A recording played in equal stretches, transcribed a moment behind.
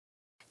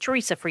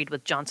Teresa Freed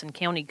with Johnson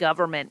County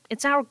Government.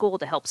 It's our goal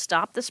to help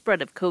stop the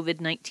spread of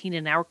COVID-19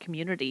 in our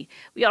community.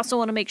 We also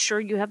want to make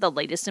sure you have the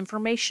latest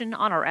information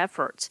on our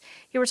efforts.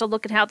 Here's a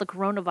look at how the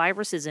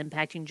coronavirus is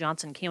impacting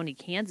Johnson County,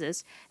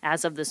 Kansas.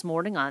 As of this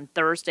morning on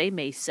Thursday,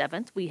 May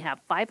 7th, we have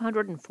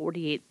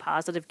 548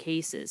 positive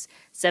cases,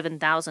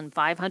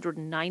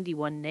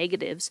 7,591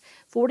 negatives.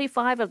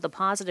 45 of the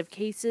positive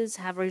cases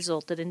have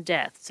resulted in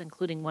deaths,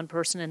 including one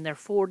person in their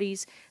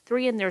 40s,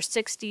 3 in their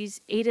 60s,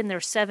 8 in their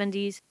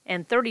 70s,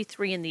 and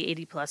 33 in the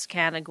 80-plus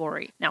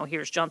category. Now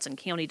here's Johnson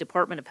County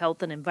Department of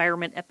Health and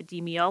Environment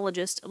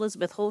epidemiologist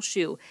Elizabeth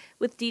Holzschuh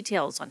with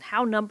details on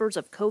how numbers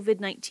of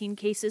COVID-19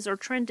 cases are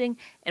trending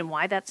and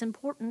why that's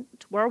important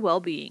to our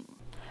well-being.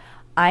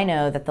 I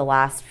know that the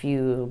last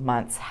few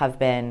months have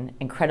been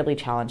incredibly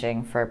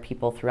challenging for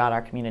people throughout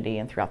our community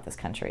and throughout this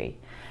country.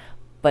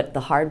 But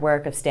the hard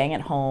work of staying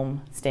at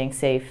home, staying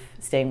safe,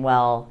 staying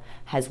well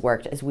has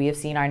worked as we have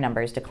seen our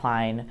numbers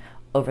decline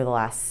over the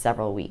last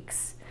several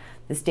weeks.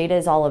 This data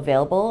is all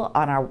available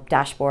on our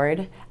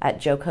dashboard at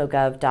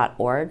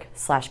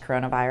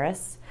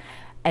jocogov.org/coronavirus.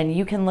 And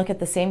you can look at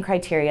the same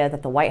criteria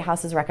that the White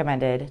House has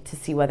recommended to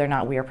see whether or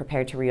not we are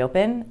prepared to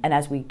reopen, and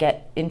as we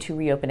get into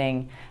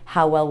reopening,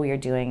 how well we are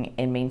doing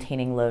in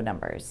maintaining low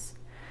numbers.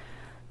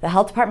 The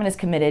health department is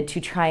committed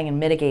to trying and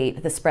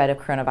mitigate the spread of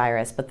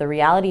coronavirus, but the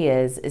reality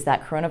is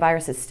that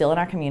coronavirus is still in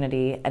our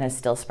community and is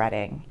still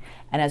spreading.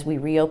 And as we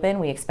reopen,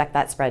 we expect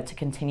that spread to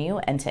continue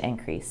and to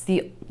increase.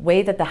 The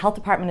way that the health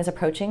department is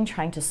approaching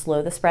trying to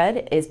slow the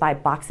spread is by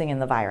boxing in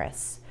the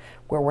virus.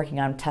 We're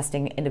working on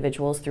testing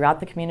individuals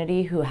throughout the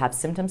community who have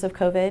symptoms of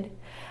COVID,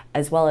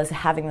 as well as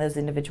having those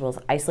individuals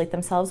isolate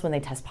themselves when they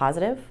test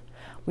positive.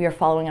 We are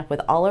following up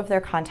with all of their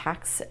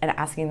contacts and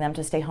asking them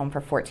to stay home for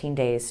 14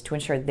 days to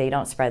ensure they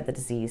don't spread the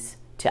disease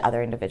to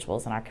other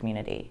individuals in our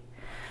community.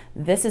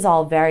 This is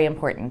all very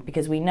important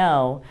because we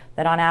know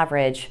that on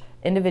average,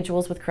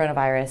 individuals with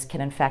coronavirus can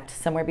infect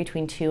somewhere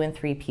between 2 and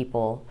 3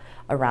 people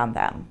around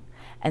them.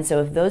 And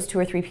so if those 2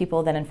 or 3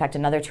 people then infect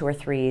another 2 or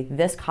 3,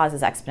 this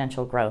causes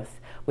exponential growth,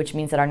 which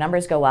means that our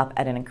numbers go up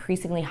at an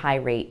increasingly high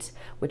rate,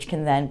 which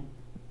can then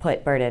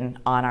put burden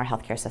on our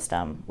healthcare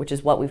system, which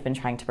is what we've been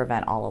trying to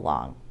prevent all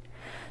along.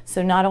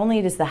 So not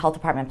only does the health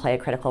department play a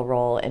critical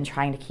role in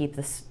trying to keep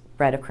the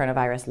spread of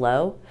coronavirus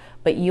low,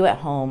 but you at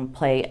home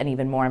play an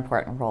even more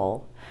important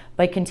role.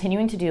 By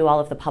continuing to do all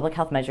of the public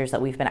health measures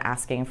that we've been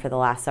asking for the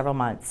last several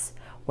months,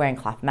 wearing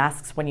cloth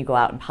masks when you go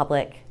out in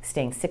public,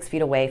 staying 6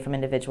 feet away from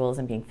individuals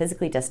and being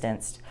physically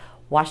distanced,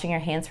 washing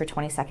your hands for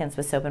 20 seconds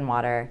with soap and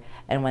water,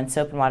 and when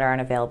soap and water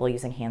aren't available,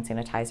 using hand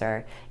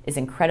sanitizer, is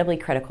incredibly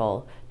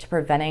critical to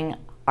preventing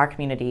our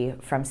community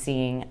from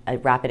seeing a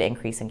rapid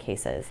increase in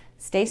cases.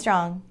 Stay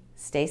strong,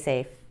 stay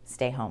safe,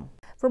 stay home.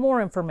 For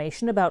more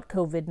information about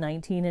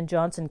COVID-19 in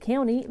Johnson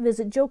County,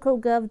 visit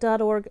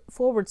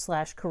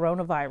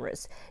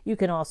jocogov.org/coronavirus. You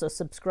can also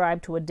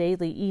subscribe to a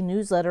daily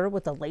e-newsletter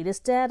with the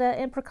latest data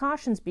and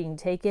precautions being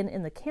taken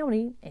in the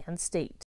county and state.